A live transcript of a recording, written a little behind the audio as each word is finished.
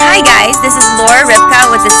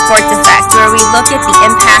the Sports Effect, where we look at the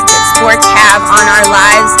impact that sports have on our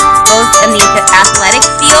lives, both in the athletic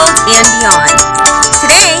field and beyond.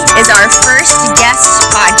 Today is our first guest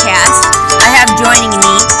podcast. I have joining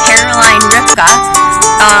me Caroline Rybka,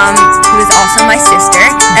 who is also my sister,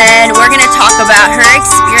 and we're going to talk about her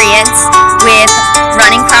experience with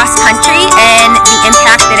running cross country and the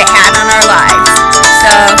impact that it had on our lives.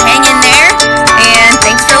 So hang in there, and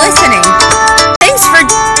thanks for listening.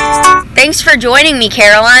 Thanks for joining me,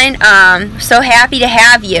 Caroline. So happy to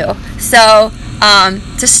have you. So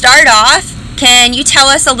to start off, can you tell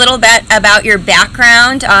us a little bit about your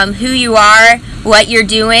background, who you are, what you're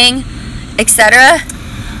doing, etc.?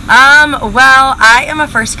 Well, I am a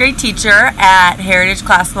first grade teacher at Heritage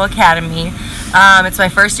Classical Academy. It's my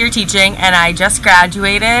first year teaching, and I just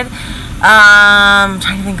graduated. I'm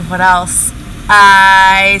trying to think of what else.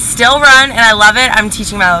 I still run, and I love it. I'm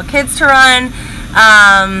teaching my little kids to run.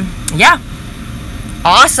 Yeah.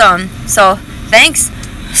 Awesome. So, thanks.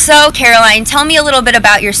 So, Caroline, tell me a little bit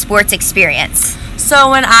about your sports experience. So,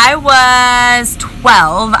 when I was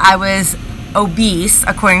 12, I was obese,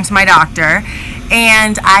 according to my doctor,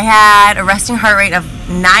 and I had a resting heart rate of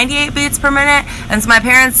 98 beats per minute, and so my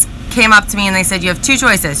parents came up to me and they said, you have two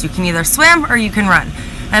choices. You can either swim or you can run.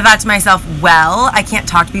 And I thought to myself, well, I can't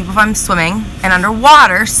talk to people if I'm swimming and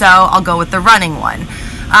underwater, so I'll go with the running one.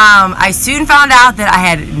 I soon found out that I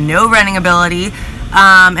had no running ability,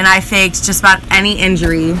 and I faked just about any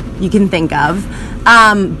injury you can think of.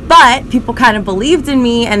 But people kind of believed in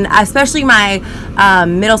me, and especially my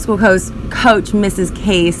middle school coach, Mrs.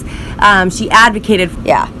 Case, she advocated.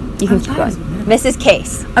 Yeah, you can keep going. Mrs.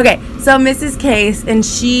 Case. Okay, so Mrs. Case, and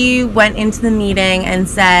she went into the meeting and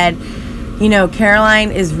said, you know,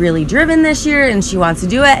 Caroline is really driven this year and she wants to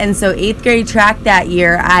do it. And so 8th grade track that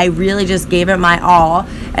year, I really just gave it my all.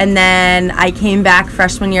 And then I came back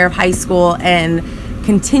freshman year of high school and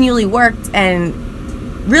continually worked and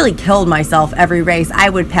really killed myself every race. I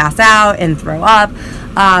would pass out and throw up.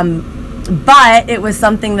 But it was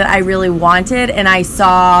something that I really wanted, and I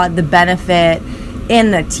saw the benefit in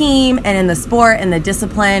the team and in the sport and the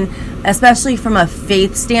discipline, especially from a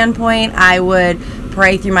faith standpoint. I would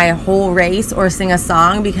pray through my whole race or sing a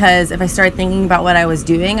song, because if I started thinking about what I was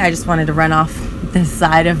doing, I just wanted to run off the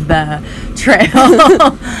side of the trail.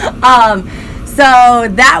 So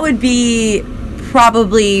that would be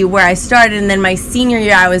probably where I started. And then my senior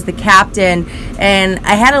year, I was the captain, and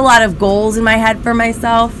I had a lot of goals in my head for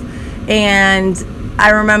myself. And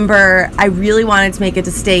I remember I really wanted to make it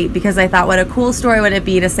to state, because I thought, what a cool story would it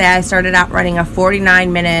be to say I started out running a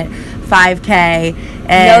 49-minute 5K.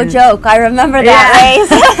 And no joke, I remember that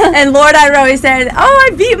race. And Lord, I always said, oh,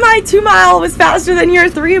 I beat my 2-mile, it was faster than your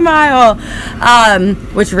 3-mile,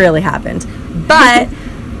 which really happened. But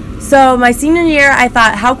so my senior year, I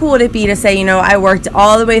thought, how cool would it be to say, you know, I worked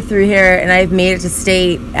all the way through here and I've made it to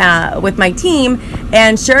state with my team.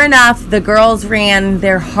 And sure enough, the girls ran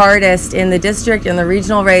their hardest in the district and the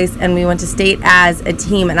regional race, and we went to state as a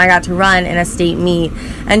team, and I got to run in a state meet.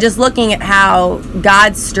 And just looking at how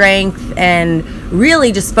God's strength and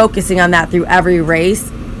really just focusing on that through every race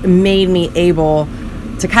made me able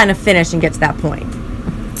to kind of finish and get to that point.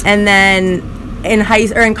 And then in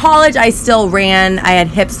college, I still ran. I had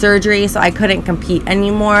hip surgery, so I couldn't compete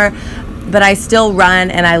anymore, but I still run,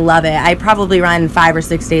 and I love it. I probably run 5 or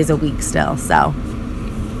 6 days a week still.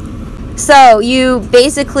 So you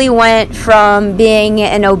basically went from being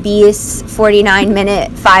an obese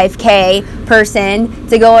 49-minute 5K person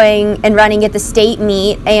to going and running at the state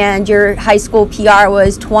meet, and your high school PR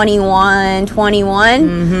was 21:21.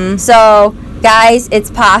 Mm-hmm. So guys,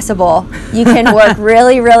 it's possible. You can work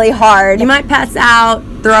really, really hard. You might pass out,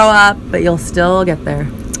 throw up, but you'll still get there.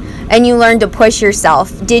 And you learn to push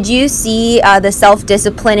yourself. Did you see the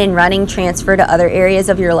self-discipline in running transfer to other areas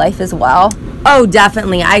of your life as well? Oh,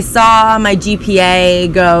 definitely. I saw my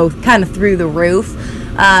GPA go kind of through the roof.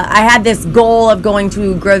 I had this goal of going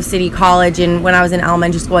to Grove City College, and when I was in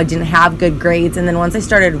elementary school, I didn't have good grades. And then once I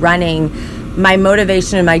started running, my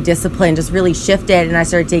motivation and my discipline just really shifted, and I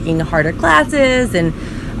started taking harder classes and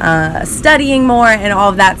studying more and all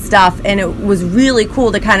of that stuff. And it was really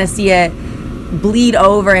cool to kind of see it bleed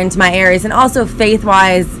over into my areas. And also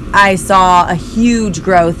faith-wise, I saw a huge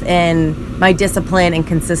growth in my discipline and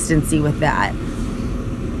consistency with that.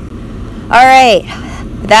 All right.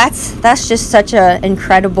 That's just such an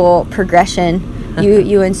incredible progression.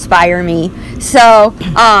 You inspire me. So,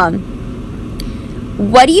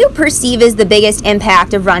 what do you perceive as the biggest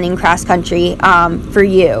impact of running cross country for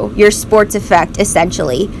you? Your sports effect,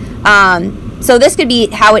 essentially. So this could be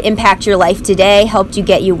how it impacted your life today, helped you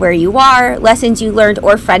get you where you are, lessons you learned,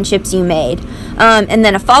 or friendships you made. And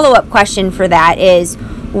then a follow-up question for that is,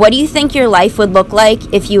 what do you think your life would look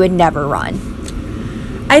like if you had never run?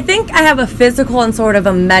 I think I have a physical and sort of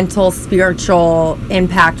a mental, spiritual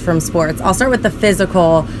impact from sports. I'll start with the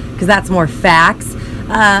physical because that's more facts.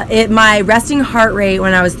 My resting heart rate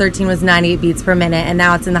when I was 13 was 98 beats per minute, and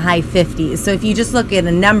now it's in the high 50s. So if you just look at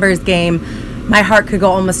a numbers game, my heart could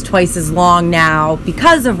go almost twice as long now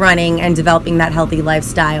because of running and developing that healthy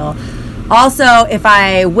lifestyle. Also, if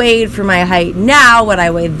I weighed for my height now what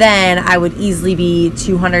I weighed then, I would easily be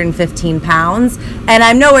 215 pounds. And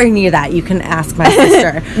I'm nowhere near that. You can ask my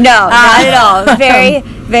sister. No, not at all. Very,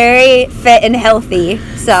 very fit and healthy.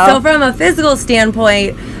 So from a physical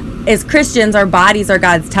standpoint, as Christians, our bodies are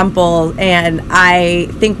God's temple. And I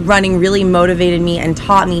think running really motivated me and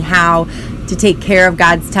taught me how to take care of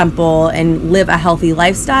God's temple and live a healthy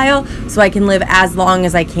lifestyle so I can live as long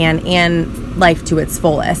as I can and life to its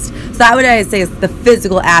fullest. So that would I say is the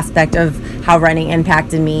physical aspect of how running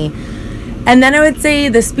impacted me. And then I would say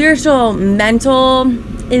the spiritual, mental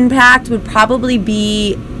impact would probably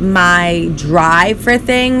be my drive for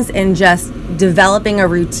things and just developing a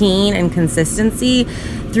routine and consistency.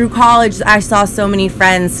 Through college, I saw so many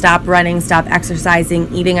friends stop running, stop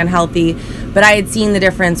exercising, eating unhealthy, but I had seen the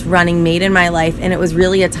difference running made in my life, and it was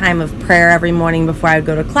really a time of prayer every morning before I would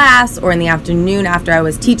go to class, or in the afternoon after I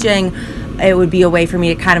was teaching. It would be a way for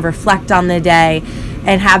me to kind of reflect on the day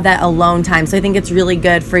and have that alone time. So I think it's really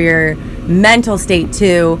good for your mental state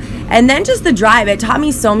too. And then just the drive, it taught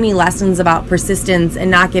me so many lessons about persistence and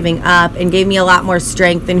not giving up, and gave me a lot more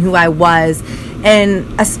strength in who I was.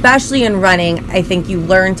 And especially in running, I think you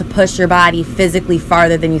learn to push your body physically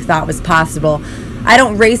farther than you thought was possible. I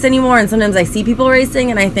don't race anymore, and sometimes I see people racing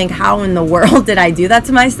and I think, how in the world did I do that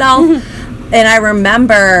to myself? And I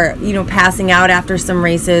remember, passing out after some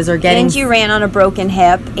races or getting... And you ran on a broken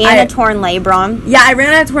hip and a torn labrum. Yeah, I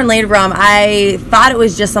ran on a torn labrum. I thought it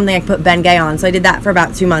was just something I could put Bengay on, so I did that for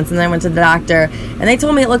about 2 months, and then I went to the doctor, and they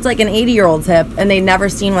told me it looked like an 80-year-old's hip, and they'd never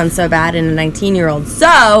seen one so bad in a 19-year-old.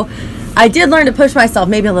 So I did learn to push myself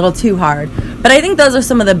maybe a little too hard. But I think those are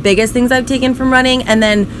some of the biggest things I've taken from running. And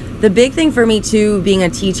then the big thing for me, too, being a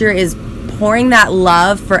teacher is pouring that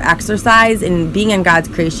love for exercise and being in God's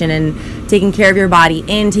creation and taking care of your body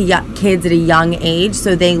into kids at a young age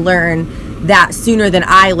so they learn that sooner than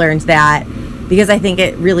I learned that, because I think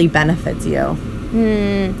it really benefits you.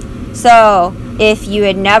 So if you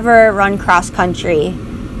had never run cross country,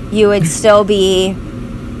 you would still be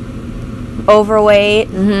overweight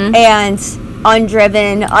and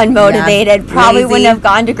undriven, unmotivated, probably wouldn't have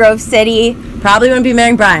gone to Grove City. Probably wouldn't be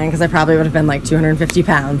marrying Brian because I probably would have been like 250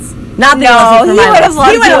 pounds. Not that he would have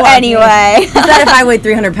loved you anyway. He said if I weighed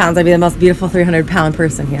 300 pounds, I'd be the most beautiful 300-pound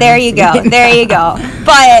person here. There you go. There you go.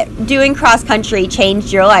 But doing cross country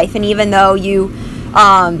changed your life, and even though you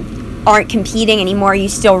aren't competing anymore, you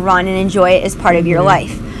still run and enjoy it as part of your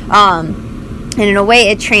life. And in a way,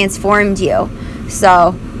 it transformed you.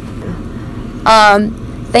 So,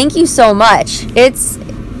 thank you so much.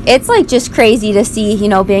 It's like just crazy to see,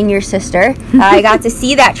 being your sister. I got to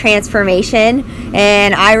see that transformation,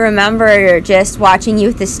 and I remember just watching you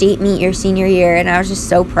at the state meet your senior year, and I was just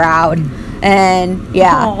so proud. And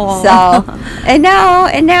yeah, Aww. so and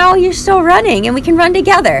now you're still running, and we can run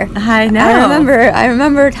together. I know. I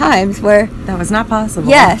remember times where that was not possible.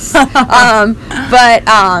 Yes. But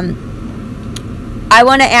I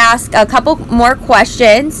want to ask a couple more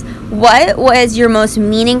questions. What was your most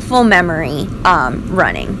meaningful memory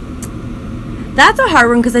running? That's a hard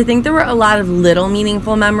one because I think there were a lot of little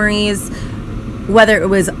meaningful memories, whether it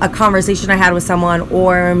was a conversation I had with someone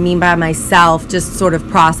or me by myself, just sort of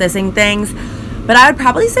processing things. But I would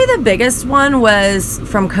probably say the biggest one was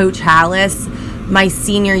from Coach Hallis, my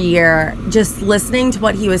senior year, just listening to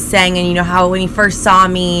what he was saying, and how when he first saw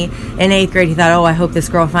me in 8th grade, he thought, I hope this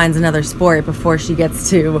girl finds another sport before she gets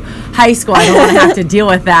to high school. I don't want to have to deal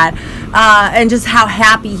with that. And just how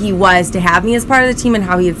happy he was to have me as part of the team and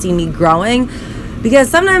how he had seen me growing. Because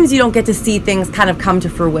sometimes you don't get to see things kind of come to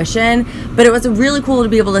fruition, but it was really cool to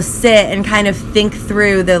be able to sit and kind of think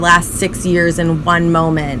through the last 6 years in one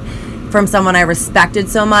moment from someone I respected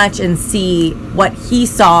so much and see what he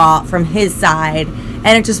saw from his side, and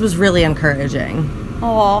it just was really encouraging.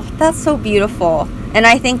 Oh, that's so beautiful. And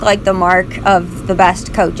I think the mark of the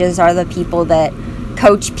best coaches are the people that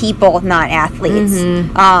coach people, not athletes.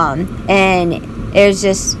 And it was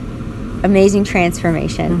just amazing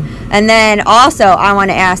transformation. And then also I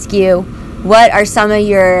want to ask you, what are some of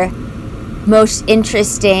your most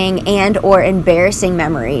interesting and or embarrassing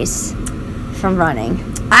memories from running?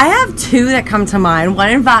 I have two that come to mind. One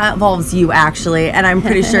involves you, actually, and I'm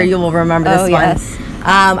pretty sure you will remember this one. Yes.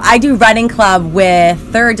 I do running club with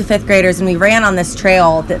 3rd to 5th graders, and we ran on this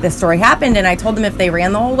trail that this story happened, and I told them if they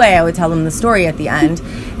ran the whole way, I would tell them the story at the end,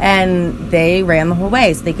 and they ran the whole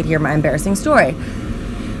way so they could hear my embarrassing story.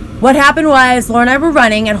 What happened was, Laura and I were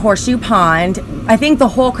running at Horseshoe Pond. I think the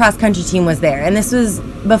whole cross-country team was there, and this was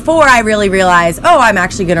before I really realized, I'm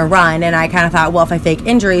actually going to run, and I kind of thought, well, if I fake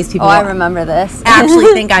injuries, people I remember this.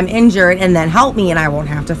 actually think I'm injured and then help me, and I won't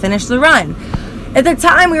have to finish the run. At the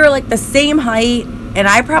time, we were like the same height, and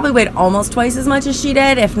I probably weighed almost twice as much as she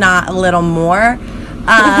did, if not a little more.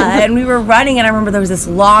 And we were running, and I remember there was this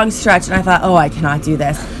long stretch, and I thought, I cannot do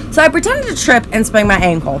this. So I pretended to trip and sprain my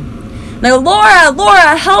ankle. And I go,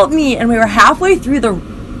 Laura, help me. And we were halfway through the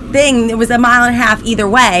thing. It was a mile and a half either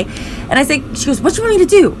way. And I said, she goes, what do you want me to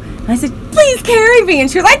do? And I said, please carry me.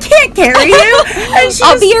 And she goes, I can't carry you. And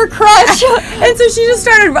I'll be your crutch. And so she just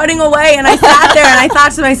started running away. And I sat there and I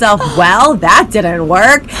thought to myself, well, that didn't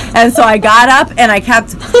work. And so I got up and I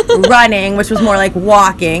kept running, which was more like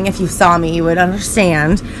walking. If you saw me, you would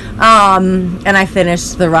understand. And I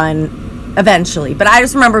finished the run eventually. But I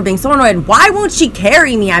just remember being so annoyed. Why won't she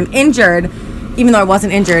carry me? I'm injured. Even though I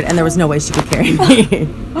wasn't injured and there was no way she could carry me.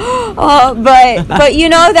 But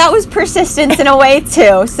that was persistence in a way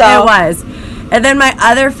too. So it was. And then my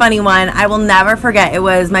other funny one, I will never forget. It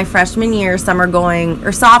was my freshman year,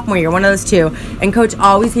 sophomore year, one of those two. And Coach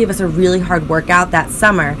always gave us a really hard workout that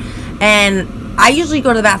summer. And I usually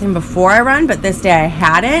go to the bathroom before I run, but this day I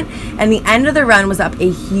hadn't. And the end of the run was up a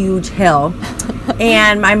huge hill.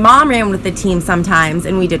 And my mom ran with the team sometimes,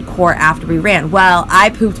 and we did core after we ran. Well, I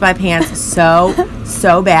pooped my pants so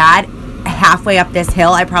bad. Halfway up this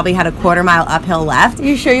hill, I probably had a quarter mile uphill left.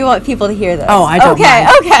 You sure you want people to hear this? I don't mind.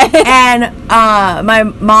 Okay. And my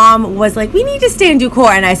mom was like, we need to stay and do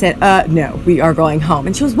core. And I said, no, we are going home.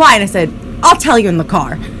 And she was, why? And I said, I'll tell you in the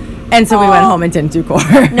car. And so we went home and didn't do core.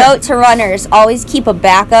 Note to runners, always keep a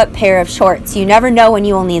backup pair of shorts. You never know when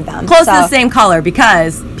you will need them. Close to the same color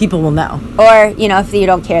because people will know. Or, if you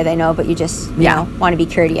don't care, they know, but you just, want to be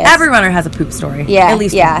courteous. Every runner has a poop story. Yeah. At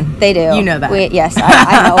least one. They do. You know that. Yes,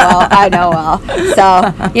 I know well.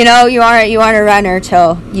 So, you aren't a runner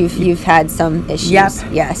till you've had some issues. Yep.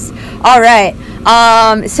 Yes. All right.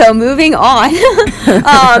 So moving on.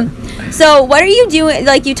 So what are you doing?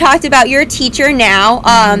 Like you talked about, you're a teacher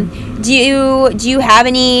now. Do you have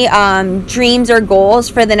any dreams or goals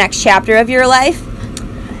for the next chapter of your life?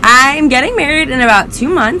 I'm getting married in about 2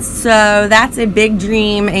 months, so that's a big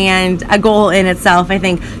dream and a goal in itself. I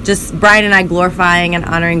think just Brian and I glorifying and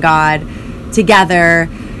honoring God together.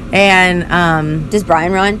 And does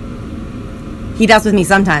Brian run? He does with me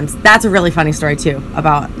sometimes. That's a really funny story too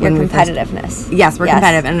about your competitiveness. Yes, we're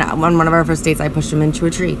competitive. And on one of our first dates, I pushed him into a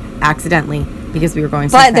tree accidentally because we were going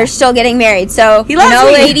so But fast. they're still getting married. So, he loves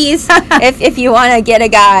me. Ladies, if you want to get a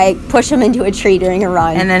guy, push him into a tree during a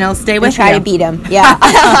run. And then he'll stay with you. Try to beat him.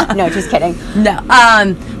 Yeah. No, just kidding. No.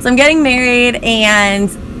 So I'm getting married, and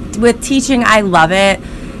with teaching, I love it.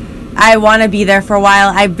 I want to be there for a while.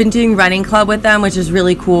 I've been doing running club with them, which is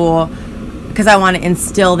really cool because I want to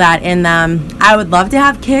instill that in them. I would love to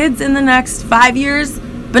have kids in the next 5 years,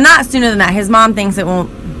 but not sooner than that. His mom thinks it won't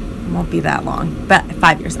be that long, but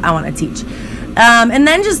 5 years. I want to teach. And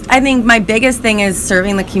then I think my biggest thing is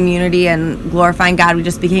serving the community and glorifying God. We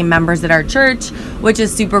just became members at our church, which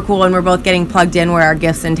is super cool, and we're both getting plugged in where our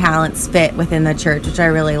gifts and talents fit within the church, which I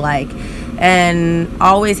really like. And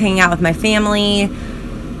always hanging out with my family,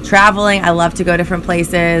 traveling. I love to go different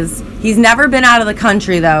places. He's never been out of the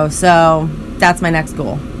country, though, so that's my next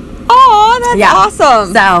goal. Oh, that's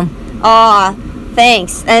awesome. So,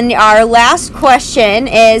 thanks. And our last question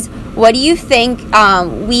is, what do you think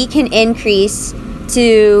we can increase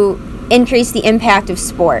to increase the impact of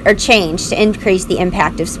sport, or change to increase the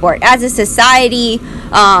impact of sport as a society,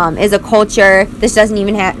 as a culture? This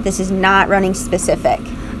is not running specific.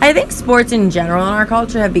 I think sports in general in our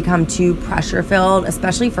culture have become too pressure-filled,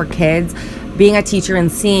 especially for kids. Being a teacher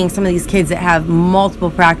and seeing some of these kids that have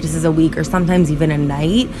multiple practices a week or sometimes even a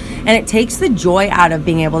night, and it takes the joy out of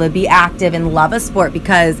being able to be active and love a sport,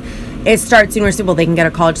 because it starts university. Well, they can get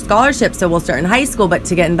a college scholarship, so we'll start in high school, but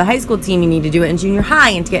to get into the high school team, you need to do it in junior high,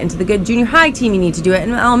 and to get into the good junior high team, you need to do it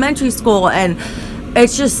in elementary school, and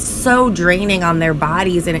it's just so draining on their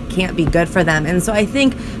bodies, and it can't be good for them. And so I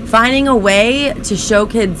think finding a way to show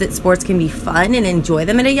kids that sports can be fun and enjoy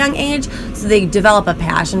them at a young age, so they develop a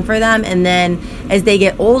passion for them, and then as they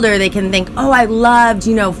get older, they can think, oh, I loved,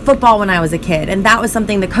 football when I was a kid, and that was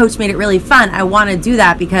something the coach made it really fun. I want to do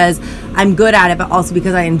that because I'm good at it, but also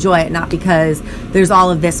because I enjoy it, not because there's all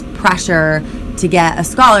of this pressure to get a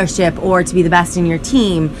scholarship or to be the best in your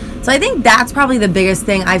team. So I think that's probably the biggest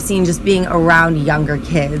thing I've seen just being around younger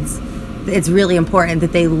kids. It's really important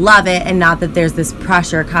that they love it and not that there's this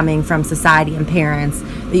pressure coming from society and parents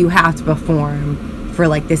that you have to perform for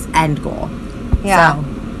like this end goal. Yeah. So.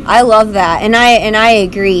 I love that. And I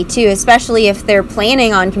agree too, especially if they're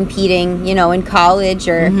planning on competing, you know, in college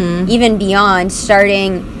or even beyond.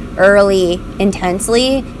 Starting early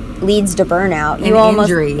intensely leads to burnout.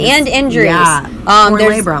 And injuries. Yeah.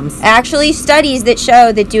 There's labrums. Actually studies that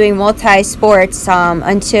show that doing multi-sports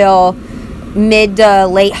until mid to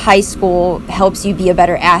late high school helps you be a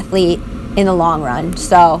better athlete in the long run.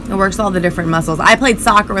 So it works all the different muscles. I played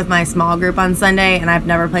soccer with my small group on Sunday, and I've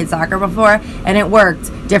never played soccer before, and it worked.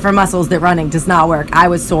 Different muscles that running does not work. I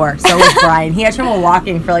was sore. So was Brian. He had trouble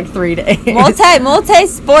walking for like 3 days. Multi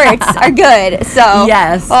sports are good. So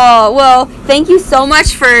yes. Oh well, thank you so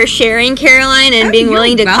much for sharing, Caroline, and being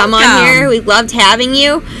willing to come on here. We loved having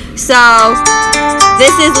you. So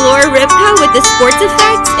this is Laura Rybka with the Sports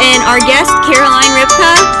Effect and our guest Caroline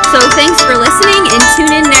Rybka. So thanks for listening and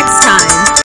tune in next time.